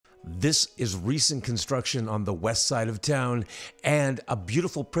This is recent construction on the west side of town and a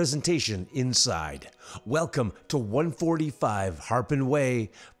beautiful presentation inside. Welcome to 145 Harpin Way.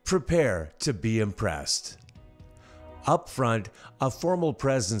 Prepare to be impressed. Up front, a formal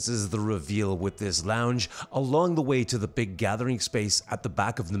presence is the reveal with this lounge along the way to the big gathering space at the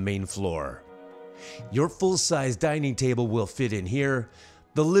back of the main floor. Your full-size dining table will fit in here.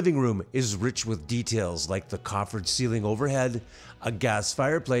 The living room is rich with details like the coffered ceiling overhead, a gas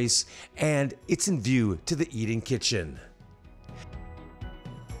fireplace, and it's in view to the eating kitchen.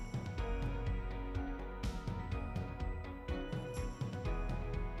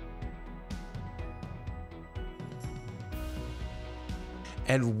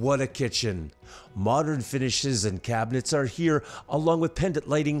 And what a kitchen! Modern finishes and cabinets are here along with pendant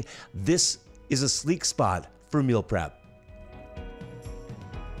lighting. This is a sleek spot for meal prep.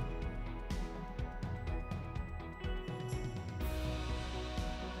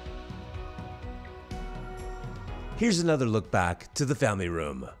 Here's another look back to the family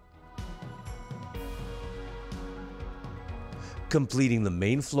room. Completing the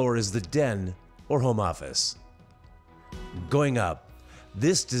main floor is the den or home office. Going up,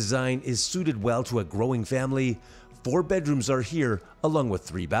 this design is suited well to a growing family. 4 bedrooms are here along with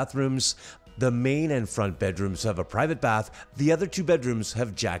 3 bathrooms. The main and front bedrooms have a private bath. The other 2 bedrooms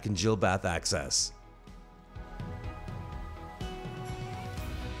have Jack and Jill bath access.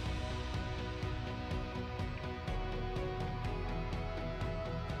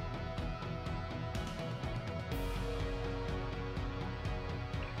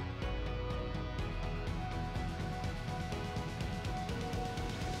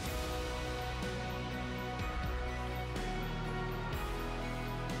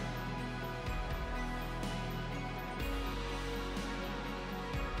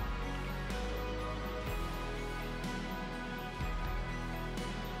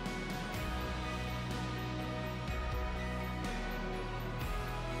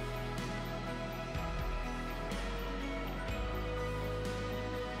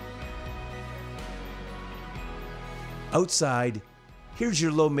 Outside, here's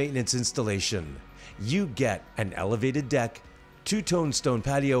your low-maintenance installation. You get an elevated deck, 2-tone stone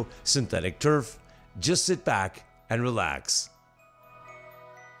patio, synthetic turf. Just sit back and relax.